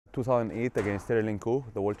2008 against Linku,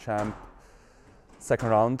 the world champ, second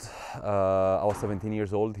round. I was 17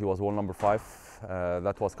 years old, he was world number 5.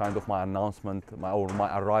 That was kind of my announcement, my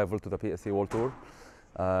arrival to the PSA World Tour.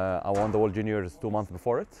 I won the World Juniors 2 months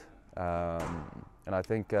before it. And I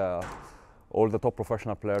think all the top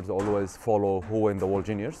professional players always follow who win the World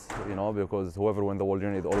Juniors, you know, because whoever wins the World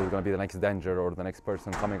Junior is always going to be the next danger or the next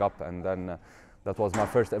person coming up. And then that was my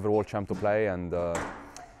first ever world champ to play, and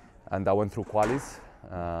I went through qualies.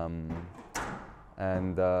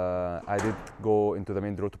 I did go into the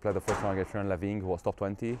main draw to play the first round against Laving, who was top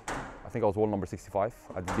 20. I think I was world number 65.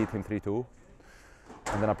 I did beat him 3-2.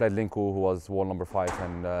 And then I played Linku, who was world number 5,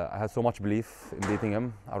 and I had so much belief in beating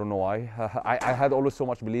him. I don't know why. I had always so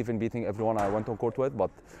much belief in beating everyone I went on court with, but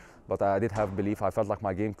I did have belief. I felt like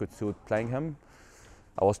my game could suit playing him.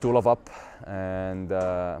 I was 2-love up and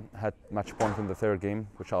had match point in the 3rd game,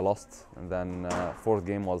 which I lost. And then 4th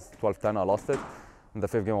game was 12-10, I lost it. And the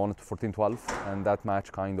 5th game I won it 14-12, and that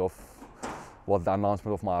match kind of was the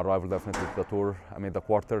announcement of my arrival definitely to the tour. I made the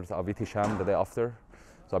quarters. I beat Hisham the day after.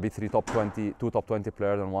 So I beat 2 top 20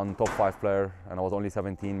 players and 1 top 5 player, and I was only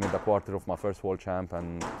 17, made the quarter of my first world champ,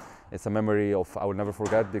 and it's a memory I will never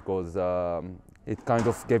forget, because it kind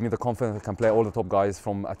of gave me the confidence I can play all the top guys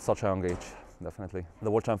from at such a young age, definitely. The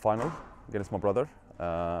world champ final against my brother,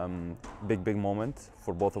 big moment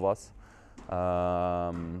for both of us.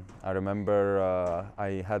 I remember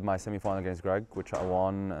I had my semi-final against Greg, which I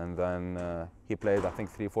won, and then he played, I think,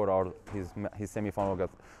 3-4 hours. His semi-final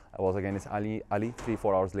was against Ali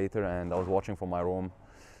 3-4 hours later, and I was watching from my room,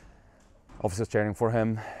 obviously cheering for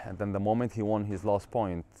him. And then the moment he won his last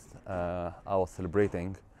point, I was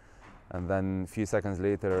celebrating, and then a few seconds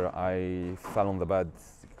later I fell on the bed,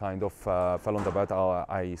 fell on the bed.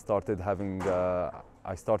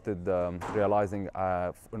 I started realizing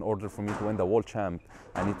in order for me to win the world champ,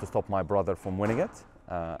 I need to stop my brother from winning it,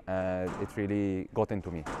 and it really got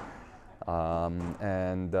into me. I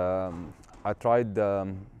tried,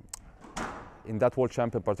 in that world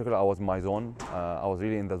champ in particular, I was in my zone. I was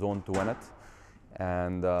really in the zone to win it,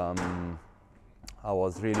 and I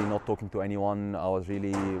was really not talking to anyone. I was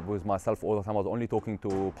really with myself all the time. I was only talking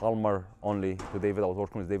to Palmer, only to David. I was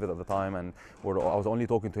working with David at the time, and I was only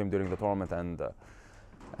talking to him during the tournament,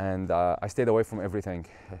 and I stayed away from everything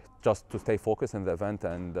just to stay focused in the event.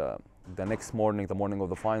 And the next morning, the morning of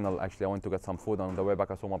the final, actually I went to get some food, and on the way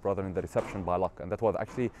back I saw my brother in the reception by luck, and that was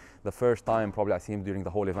actually the first time probably I see him during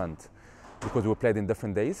the whole event, because we played in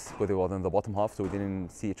different days, because he was in the bottom half, so we didn't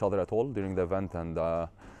see each other at all during the event. And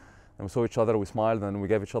we saw each other, we smiled, and we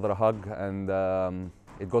gave each other a hug, and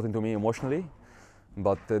it got into me emotionally.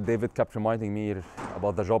 But David kept reminding me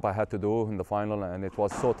about the job I had to do in the final, and it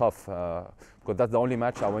was so tough, because that's the only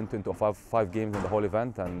match I went into five games in the whole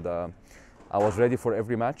event, and I was ready for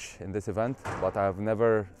every match in this event, but I've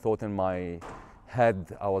never thought in my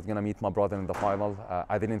head I was gonna meet my brother in the final.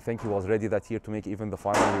 I didn't think he was ready that year to make even the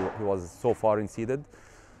final. He was so far in-seeded.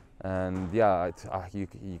 And yeah, you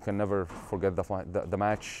can never forget the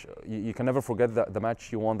match. You can never forget the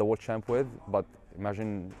match you won the world champ with, but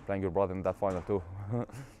imagine playing your brother in that final too.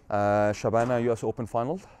 Shabana US Open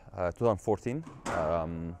final, 2014.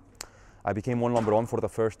 I became world number 1 for the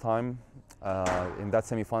first time. In that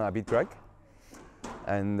semi-final, I beat Greg.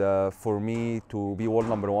 And for me to be world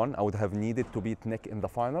number 1, I would have needed to beat Nick in the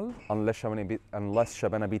final, unless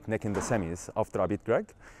Shabana beat Nick in the semis after I beat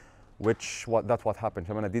Greg. That's what happened.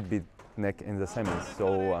 Shabana did beat Nick in the semis.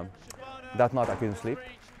 So that night I couldn't sleep.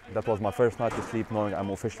 That was my first night to sleep knowing I'm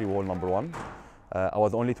officially world number 1. I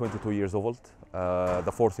was only 22 years old,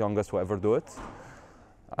 the 4th youngest to ever do it.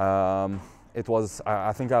 I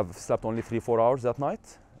think I've slept only 3-4 hours that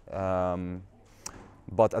night.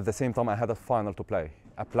 But at the same time, I had a final to play,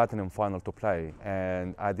 a platinum final to play.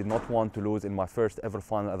 And I did not want to lose in my first ever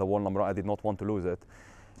final as a world number 1. I did not want to lose it.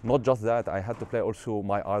 Not just that, I had to play also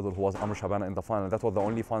my idol, who was Amr Shabana, in the final. That was the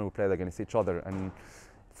only final we played against each other. And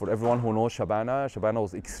for everyone who knows Shabana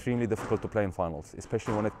was extremely difficult to play in finals,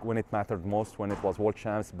 especially when it mattered most, when it was world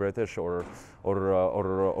champs, British or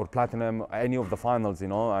platinum, any of the finals. You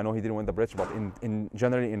know, I know he didn't win the British, but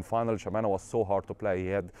generally in final, Shabana was so hard to play. He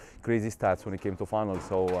had crazy stats when it came to finals.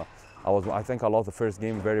 So I think I lost the first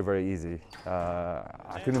game very, very easy.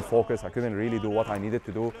 I couldn't focus. I couldn't really do what I needed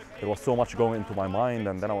to do. There was so much going into my mind,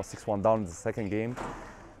 and then I was 6-1 down in the second game.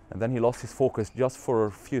 And then he lost his focus just for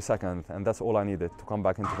a few seconds, and that's all I needed to come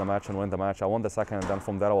back into the match and win the match. I won the second, and then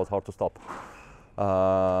from there I was hard to stop.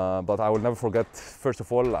 But I will never forget, first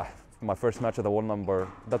of all, my first match at the world number.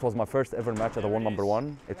 That was my first ever match at the world number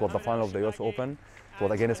one. It was the final of the US Open. It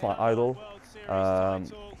was against my idol.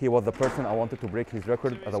 He was the person I wanted to break his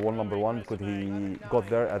record at the world number one because he got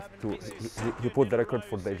there he put the record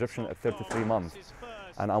for the Egyptian at 33 months.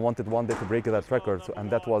 And I wanted one day to break that record, and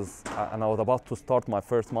that was, and I was about to start my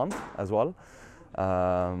first month as well.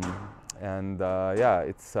 Yeah,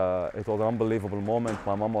 it was an unbelievable moment.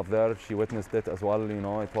 My mom was there; she witnessed it as well. You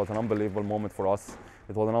know, it was an unbelievable moment for us.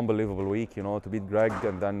 It was an unbelievable week, you know, to beat Greg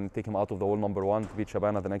and then take him out of the world number one, to beat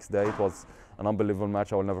Shabana the next day. It was an unbelievable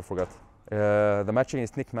match I will never forget. The match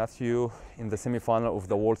against Nick Matthew in the semi-final of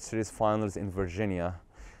the World Series Finals in Virginia.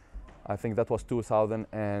 I think that was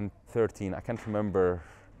 2013. I can't remember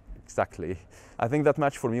exactly. I think that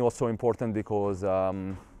match for me was so important because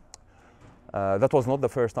that was not the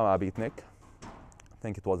first time I beat Nick. I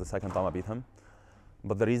think it was the second time I beat him.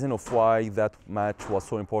 But the reason of why that match was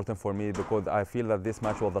so important for me because I feel that this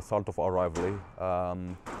match was the start of our rivalry.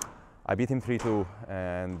 I beat him 3-2,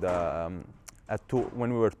 and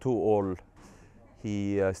when we were 2-all,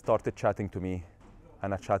 he started chatting to me,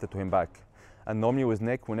 and I chatted to him back. And normally with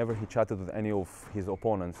Nick, whenever he chatted with any of his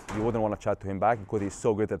opponents, you wouldn't want to chat to him back because he's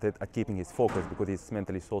so good at it, at keeping his focus, because he's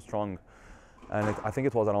mentally so strong. And I think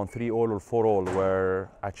it was around 3-all or 4-all where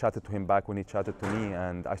I chatted to him back when he chatted to me,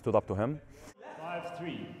 and I stood up to him.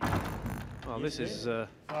 5-3. Well, this is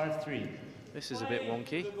 5-3. This is a bit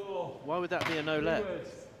wonky. Why would that be a no-let?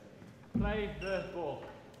 Play the ball.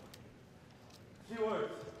 3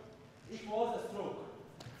 words. It was a stroke.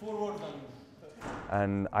 4 words.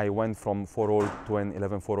 And I went from 4-all to an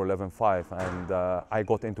 11-4, 11-5, and I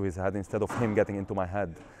got into his head instead of him getting into my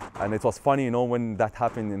head. And it was funny, you know, when that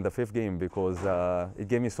happened in the 5th game, because it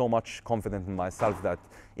gave me so much confidence in myself that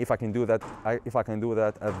if I can do that, if I can do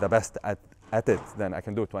that at the best at it, then I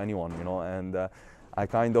can do it to anyone, you know. And I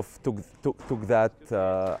kind of took that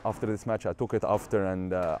after this match. I took it after,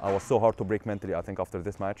 and I was so hard to break mentally, I think, after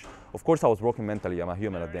this match. Of course, I was broken mentally. I'm a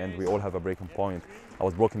human at the end. We all have a breaking point. I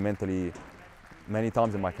was broken mentally many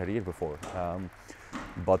times in my career before.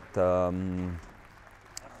 But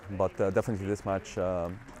definitely this match,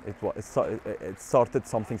 it started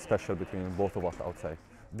something special between both of us, I would say.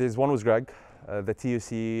 This one was Greg, the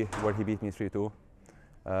TUC, where he beat me 3-2.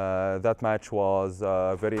 That match was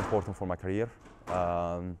very important for my career.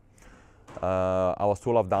 I was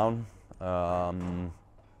 2-love down.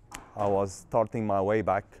 I was starting my way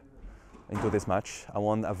back into this match. I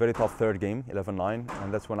won a very tough 3rd game, 11-9,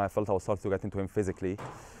 and that's when I felt I was starting to get into him physically.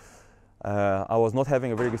 I was not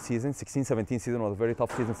having a very good season. 16-17 season was a very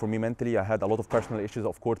tough season for me mentally. I had a lot of personal issues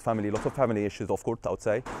off court, lots of family issues off court, I would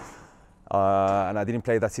say. And I didn't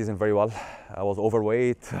play that season very well. I was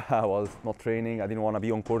overweight, I was not training, I didn't want to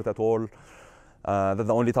be on court at all. That's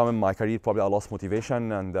the only time in my career probably I lost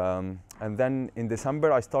motivation. And then in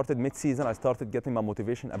December, mid-season, I started getting my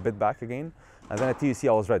motivation a bit back again. And then at TUC,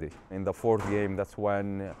 I was ready. In the 4th game, that's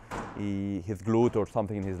when his glute or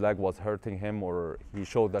something in his leg was hurting him, or he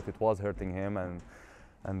showed that it was hurting him.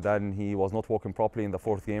 And then he was not walking properly in the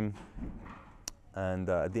 4th game. And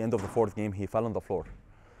at the end of the 4th game, he fell on the floor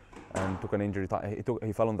and took an injury.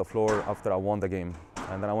 He fell on the floor after I won the game.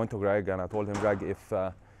 And then I went to Greg and I told him, Greg,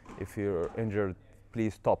 if you're injured,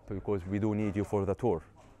 please stop, because we do need you for the tour.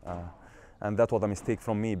 And that was a mistake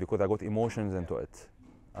from me, because I got emotions into it.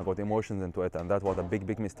 And that was a big,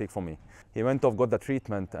 big mistake for me. He went off, got the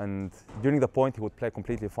treatment, and during the point he would play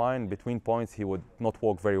completely fine. Between points he would not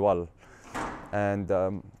walk very well. And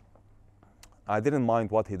I didn't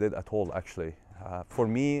mind what he did at all, actually. For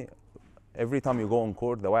me, every time you go on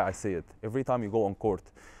court, the way I see it, every time you go on court,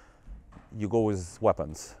 you go with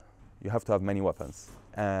weapons. You have to have many weapons.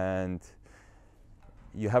 And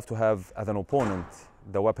you have to have, as an opponent,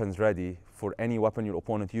 the weapons ready for any weapon your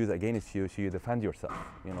opponent uses against you, so you defend yourself,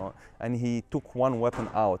 you know. And he took one weapon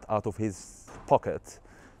out of his pocket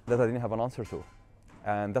that I didn't have an answer to.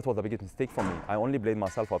 And that was the biggest mistake for me. I only blamed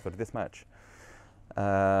myself after this match.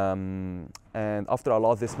 And after I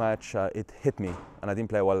lost this match, it hit me, and I didn't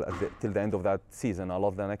play well till the end of that season. I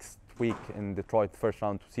lost the next week in Detroit, 1st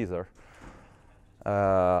round to Caesar.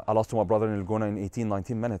 I lost to my brother in Laguna in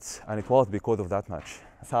 18-19 minutes, and it was because of that match.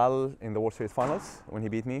 Sal in the World Series Finals, when he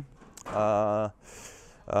beat me, it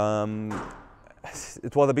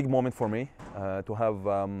was a big moment for me to have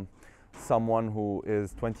someone who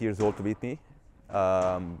is 20 years old to beat me,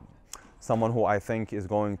 someone who I think is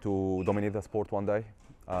going to dominate the sport one day.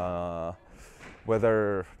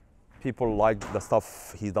 Whether people like the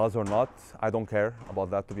stuff he does or not, I don't care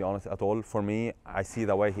about that, to be honest, at all. For me, I see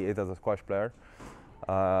the way he is as a squash player.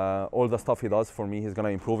 All the stuff he does for me, he's gonna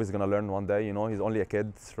improve, he's gonna learn one day. You know, he's only a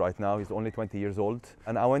kid right now, he's only 20 years old.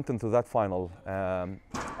 And I went into that final.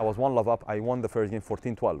 I was 1 love up, I won the first game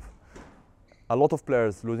 14-12. A lot of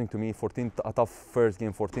players losing to me a tough first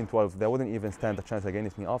game 14-12, they wouldn't even stand a chance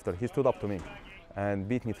against me after. He stood up to me and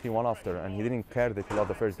beat me 3-1 after, and he didn't care that he lost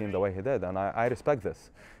the first game the way he did, and I respect this.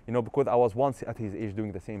 You know, because I was once at his age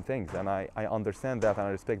doing the same things, and I understand that and I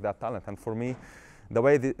respect that talent. And for me, the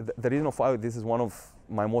way the reason of why this is one of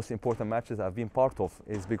my most important matches I've been part of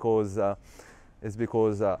is because I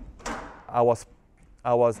was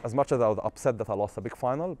as much as I was upset that I lost a big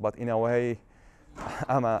final, but in a way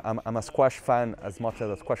I'm a squash fan as much as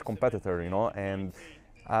a squash competitor, you know, and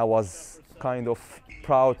I was kind of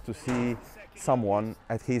proud to see someone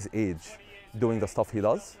at his age doing the stuff he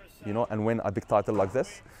does, you know, and win a big title like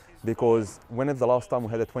this. Because when is the last time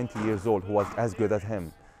we had a 20 years old who was as good as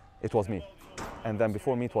him? It was me. And then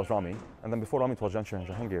before me it was Rami, and then before Rami it was Janshir and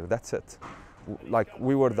Jahangir. That's it. Like,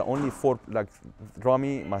 we were the only 4, like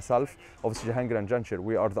Rami, myself, obviously Jahangir and Janshir,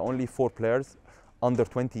 we are the only 4 players under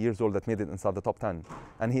 20 years old that made it inside the top 10,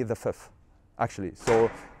 and he's the 5th, actually.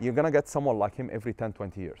 So you're gonna get someone like him every 10,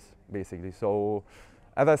 20 years, basically. So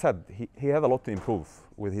as I said, he has a lot to improve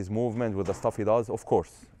with his movement, with the stuff he does. Of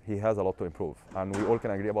course, he has a lot to improve, and we all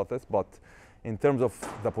can agree about this. But in terms of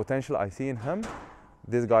the potential I see in him,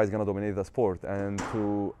 this guy is gonna dominate the sport. And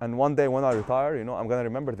one day when I retire, you know, I'm gonna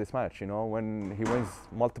remember this match. You know, when he wins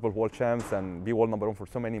multiple world champs and be world #1 for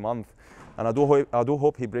so many months. And I do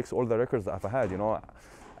hope he breaks all the records I've had. You know,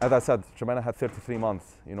 as I said, Jemana had 33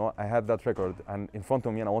 months. You know, I had that record, and in front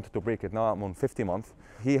of me, and I wanted to break it. Now I'm on 50 months.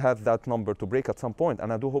 He had that number to break at some point,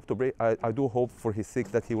 and I do hope to break. I do hope for his sake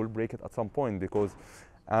that he will break it at some point, because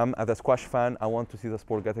as a squash fan, I want to see the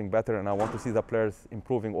sport getting better, and I want to see the players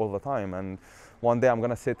improving all the time. And one day I'm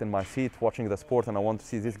gonna sit in my seat watching the sport, and I want to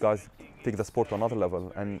see these guys take the sport to another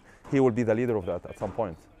level, and he will be the leader of that at some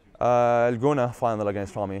point. El Gouna final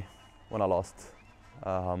against Rami, when I lost.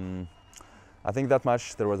 I think that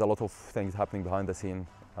match, there was a lot of things happening behind the scene.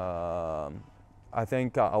 I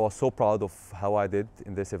think I was so proud of how I did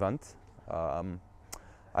in this event.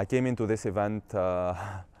 I came into this event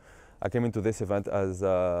as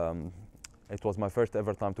it was my first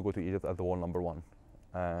ever time to go to Egypt as the world #1,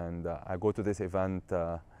 and I go to this event.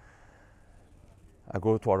 I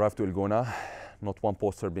arrive to El Gouna, not one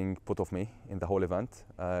poster being put of me in the whole event.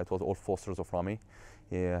 It was all posters of Rami.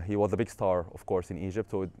 He was a big star, of course, in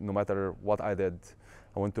Egypt. So no matter what I did,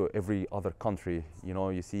 I went to every other country. You know,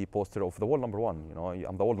 you see poster of the world #1. You know,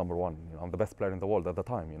 I'm the world #1. You know, I'm the best player in the world at the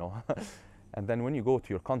time. You know, and then when you go to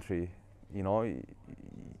your country, you know,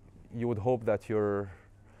 you would hope that you're,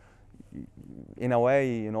 in a way,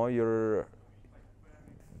 you know,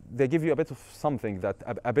 they give you a bit of something, that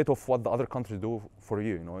a bit of what the other countries do for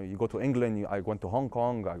you. You know, you go to England. I went to Hong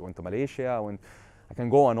Kong. I went to Malaysia. I can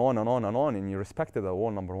go on and on and on, and you respected the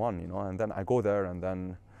world #1, you know. And then I go there, and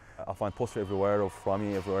then I find posters everywhere of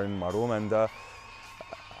Rami everywhere in my room, and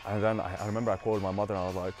then I remember I called my mother, and I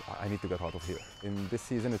was like, I need to get out of here. In this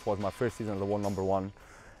season, it was my first season as the world #1.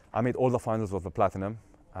 I made all the finals of the Platinum.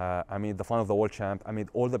 I made the final of the world champ. I made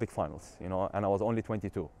all the big finals, you know, and I was only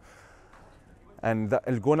 22. And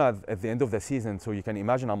El Gouna at the end of the season, so you can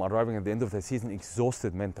imagine I'm arriving at the end of the season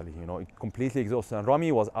exhausted mentally, you know, completely exhausted. And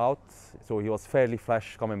Rami was out, so he was fairly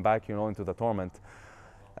fresh coming back, you know, into the tournament.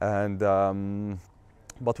 And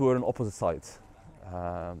but we were on opposite sides.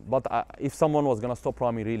 But if someone was gonna stop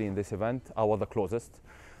Rami really in this event, I was the closest.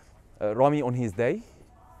 Rami on his day,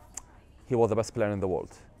 he was the best player in the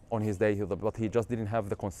world. On his day, but he just didn't have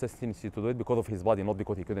the consistency to do it because of his body, not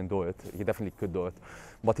because he couldn't do it. He definitely could do it,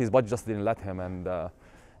 but his body just didn't let him. And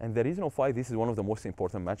the reason of why this is one of the most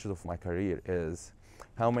important matches of my career is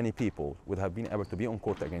how many people would have been able to be on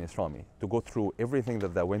court against Rami, to go through everything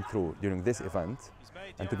that they went through during this event,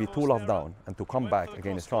 and to be 2 love down, and to come back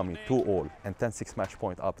against Rami 2-all and 10-6 match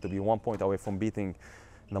point up, to be 1 point away from beating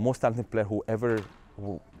the most talented player who ever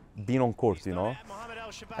been on court, you know.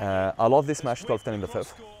 I lost this match 12-10 in the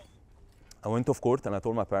 5th. I went off court and I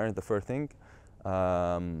told my parents the first thing,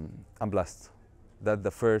 I'm blessed. That's the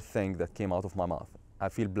first thing that came out of my mouth. I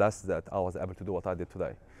feel blessed that I was able to do what I did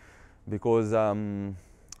today. Because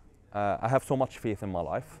I have so much faith in my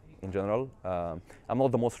life in general. I'm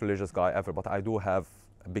not the most religious guy ever, but I do have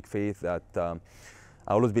a big faith that I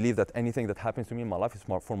always believe that anything that happens to me in my life is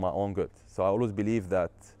for my own good. So I always believe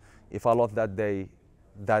that if I lost that day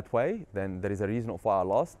that way, then there is a reason of why I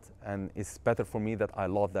lost, and it's better for me that I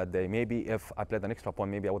lost that day. Maybe if I played an extra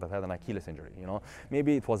point, maybe I would have had an Achilles injury, you know.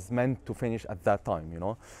 Maybe it was meant to finish at that time, you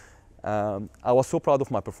know. I was so proud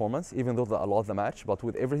of my performance, even though I lost the match, but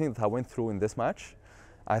with everything that I went through in this match,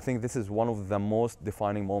 I think this is one of the most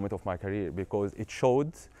defining moments of my career because it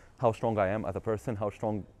showed how strong I am as a person, how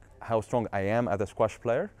strong I am as a squash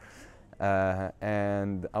player.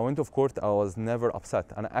 And I went off court, I was never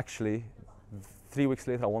upset. And actually, 3 weeks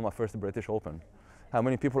later, I won my first British Open. How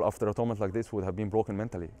many people after a tournament like this would have been broken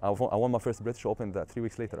mentally? I won my first British Open 3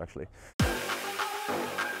 weeks later, actually.